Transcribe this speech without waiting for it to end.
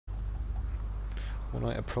when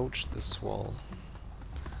I approach this wall,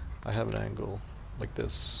 I have an angle like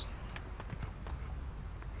this.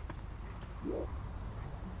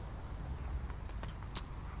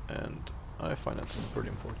 And I find that pretty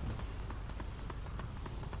important.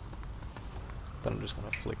 Then I'm just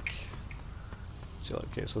gonna flick. See,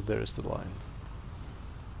 okay, so there is the line.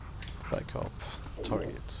 Back up,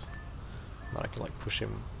 target. Now I can like push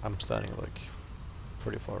him. I'm standing like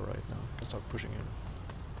pretty far right now. I can start pushing him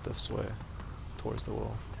this way towards the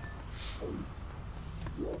wall.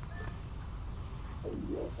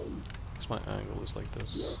 Because my angle is like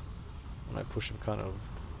this. And I push him kind of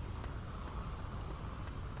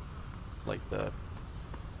like that.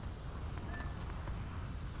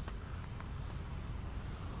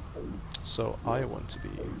 So I want to be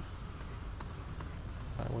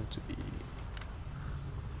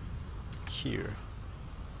here.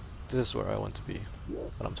 This is where I want to be,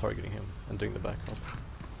 and I'm targeting him and doing the backup.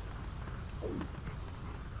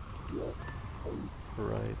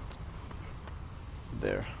 Right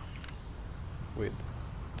there, with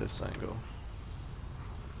this angle.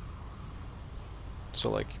 So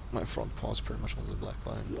like my front paw is pretty much on the black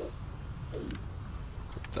line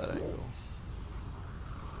with that angle.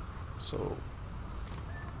 So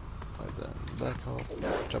I then back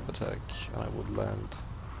up, jump attack, and I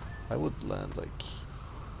would land like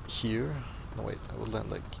here. No wait, I would land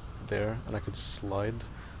like there, and I could slide.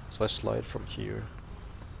 So I slide from here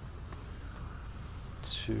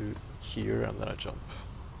to here, and then I jump.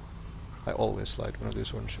 I always slide when I do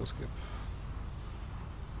sword and shield skip.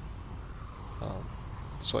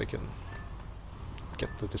 So I can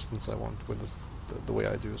get the distance I want with this, the way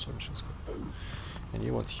I do a sword and shield skip. And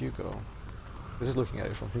you want Hugo. This is looking at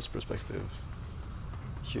it from his perspective.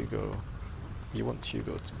 Hugo, you want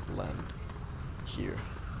Hugo to land here,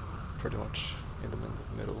 pretty much in the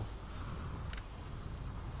middle.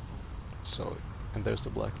 So, and there's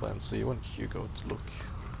the black line, so you want Hugo to look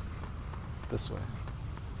this way.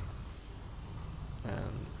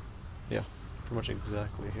 And yeah, pretty much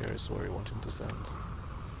exactly here is where you want him to stand.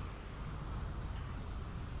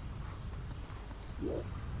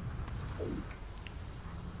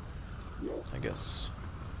 I guess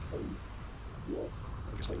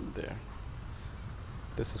like there.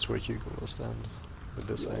 This is where Hugo will stand with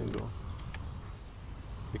this angle,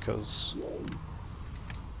 because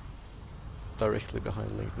directly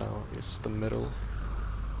behind Link now is the middle.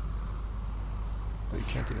 But you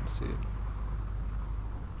can't even see it.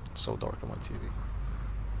 It's so dark on my TV.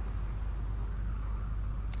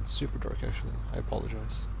 It's super dark actually, I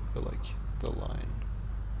apologize. But like the line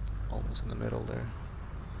almost in the middle there.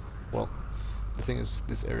 Well, the thing is,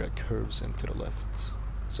 this area curves into the left.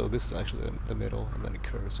 So this is actually the middle, and then it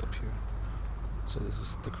curves up here. So this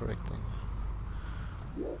is the correct thing.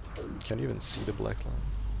 Can you even see the black line?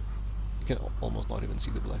 You can almost not even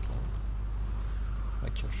see the black line. My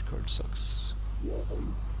capture card sucks.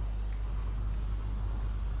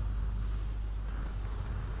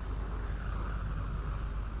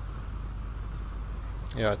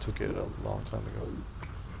 Yeah, I took it a long time ago.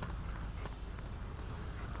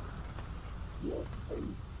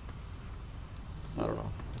 I don't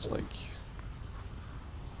know, it's like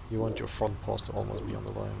you want your front paws to almost be on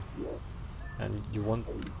the line, and you want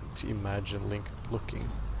to imagine Link looking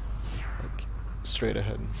like straight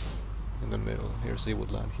ahead in the middle here, so he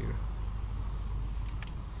would land here.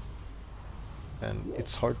 And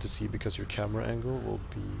it's hard to see because your camera angle will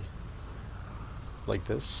be like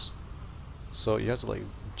this, so you have to like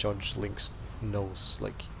judge Link's nose,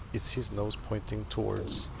 like is his nose pointing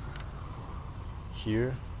towards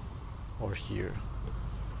here or here?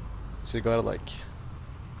 So you gotta like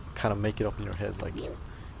kind of make it up in your head, like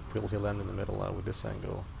will he land in the middle now with this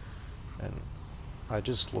angle? And I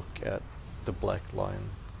just look at the black line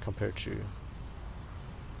compared to,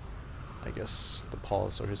 I guess, the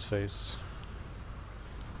paws or his face.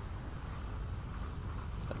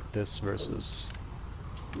 Like this versus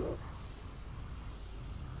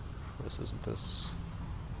this.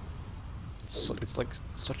 It's like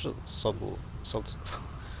such a subtle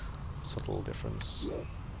difference,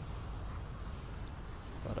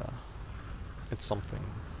 but it's something.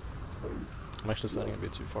 I'm actually standing a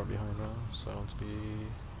bit too far behind now, so I want to be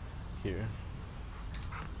here.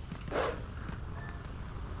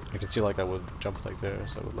 You can see like I would jump like there,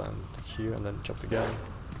 so I would land here and then jump again,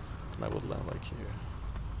 and I would land like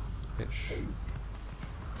here-ish.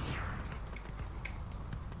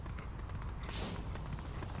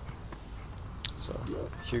 So,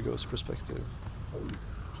 Hugo's perspective,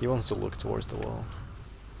 he wants to look towards the wall,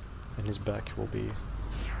 and his back will be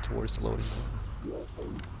towards the loading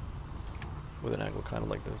zone, with an angle kind of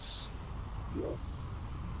like this.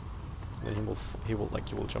 And then you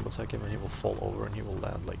will jump attack him and he will fall over and he will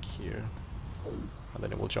land like here. And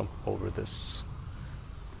then it will jump over this.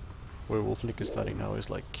 Where Wolflick is standing now is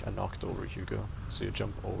like a knocked over Hugo. So you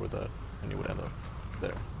jump over that and you would end up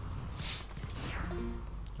there.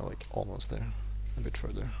 Or like almost there. A bit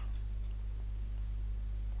further.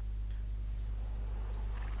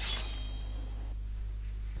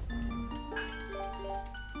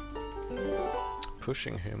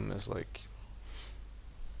 Pushing him is like,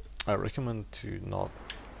 I recommend to not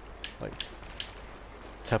like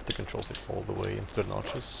tap the control stick all the way into the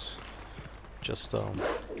notches. Just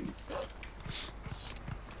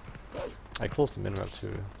I close the minimap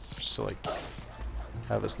too, just to like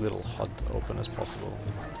have as little HUD open as possible.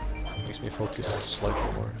 Makes me focus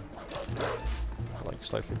slightly more, like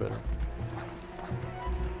slightly better.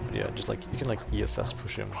 But yeah, just like you can like ESS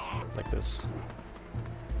push him like this.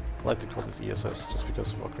 I like to call this ESS just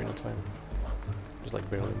because of Ocarina of Time. Just like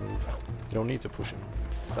barely move. You don't need to push him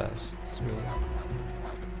fast, really.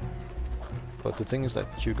 But the thing is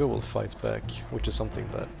that Hugo will fight back, which is something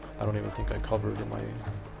that I don't even think I covered in my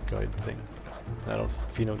guide thing. And I don't,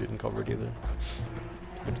 Fino didn't cover it either.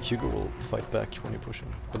 But Hugo will fight back when you push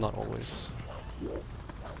him, but not always.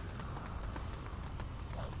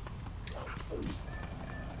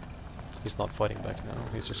 He's not fighting back now,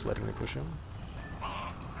 he's just letting me push him.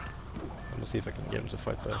 I'm gonna see if I can get him to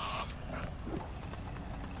fight back.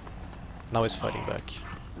 Now he's fighting back.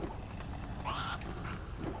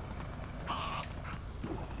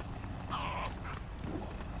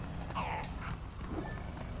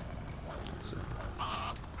 Let's see.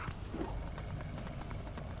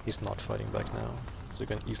 He's not fighting back now, so you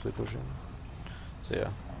can easily push him. So yeah,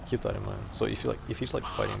 keep that in mind. So if he's like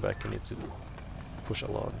fighting back, you need to push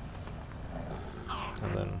a lot.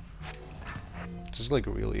 And then it's just like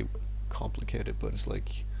really complicated, but it's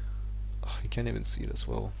like you can't even see it as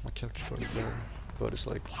well. My capture card is there, but it's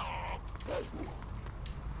like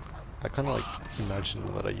I kind of like imagine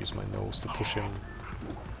that I use my nose to push him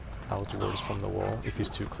outwards from the wall if he's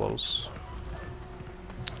too close.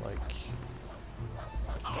 Like,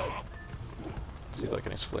 let's see if I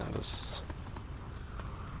can explain this.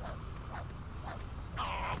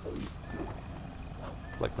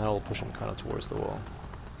 Like now I'll push him kind of towards the wall,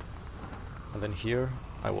 and then here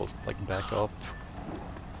I will like back up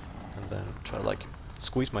and then try to like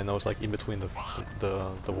squeeze my nose like in between the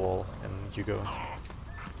wall and Hugo.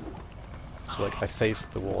 So like I face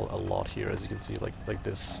the wall a lot here, as you can see, like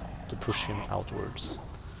this, to push him outwards,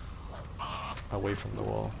 away from the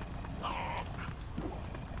wall,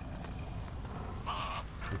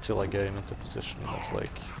 until I get him into position that's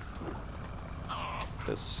like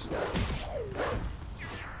this.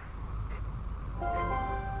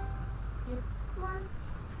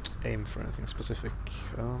 Aim for anything specific.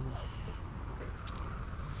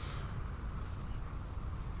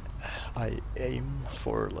 I aim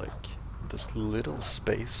for like this little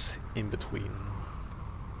space in between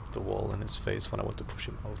the wall and his face when I want to push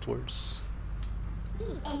him outwards.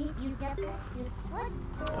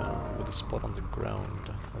 With a spot on the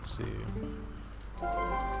ground. Let's see.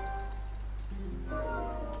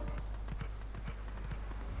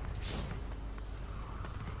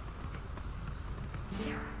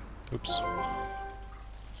 Oops.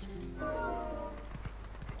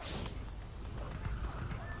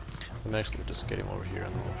 I'm actually just get him over here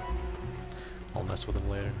and I'll mess with him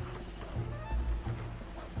later.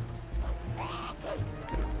 Okay.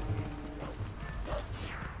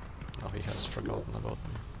 Oh, he has forgotten about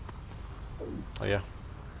me. Oh yeah.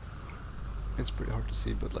 It's pretty hard to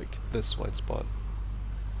see, but like this white spot.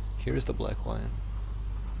 Here is the black line.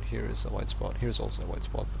 Here is a white spot. Here's also a white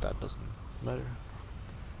spot, but that doesn't matter.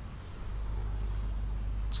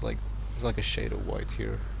 It's like there's like a shade of white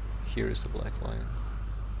here. Here is the black line.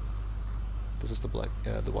 This is the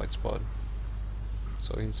the white spot.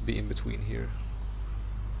 So it needs to be in between here,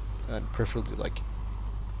 and preferably like.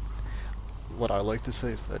 What I like to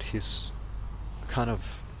say is that his kind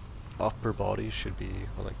of upper body should be,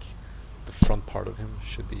 or like the front part of him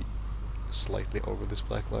should be slightly over this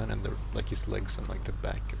black line, and like his legs and like the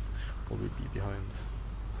back will be behind.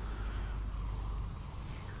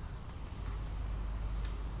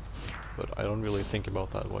 But I don't really think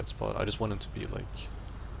about that white spot. I just want him to be like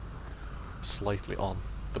slightly on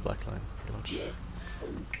the black line, pretty much.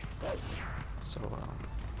 So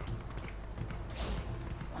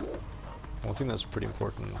one thing that's pretty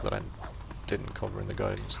important that I didn't cover in the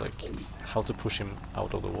guide is like how to push him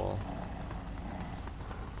out of the wall.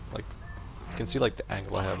 Like you can see like the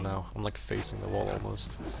angle I have now. I'm like facing the wall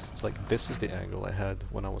almost. So like this is the angle I had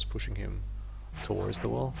when I was pushing him towards the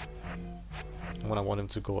wall. And when I want him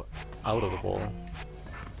to go out of the wall,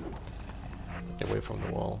 away from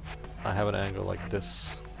the wall, I have an angle like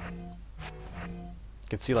this. You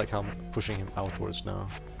can see like how I'm pushing him outwards now.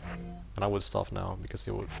 And I would stop now because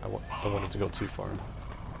he would, don't want it to go too far.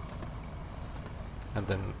 And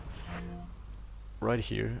then right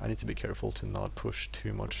here, I need to be careful to not push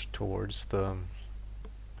too much towards the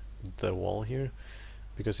wall here,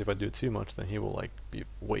 because if I do too much, then he will like be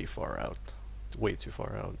way far out, way too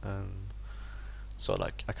far out, and so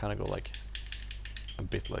like I kind of go like a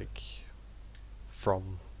bit like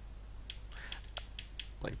from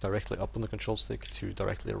like directly up on the control stick to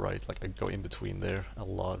directly right, like I go in between there a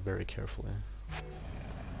lot, very carefully.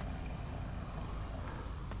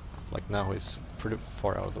 Like now he's pretty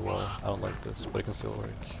far out of the wall. I don't like this, but it can still work.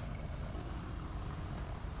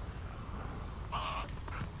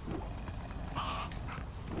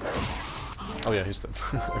 Oh yeah, he's dead.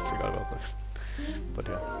 I forgot about that. But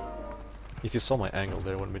yeah. If you saw my angle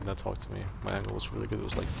there when Midnight talked to me, my angle was really good. It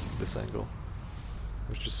was like this angle,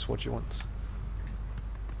 which is what you want.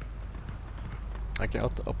 I can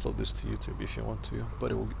upload this to YouTube if you want to,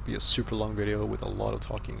 but it will be a super long video with a lot of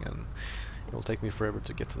talking, and it'll take me forever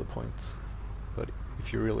to get to the point. But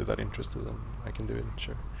if you're really that interested, then I can do it,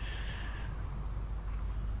 sure.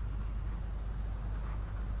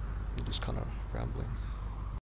 I'm just kind of rambling.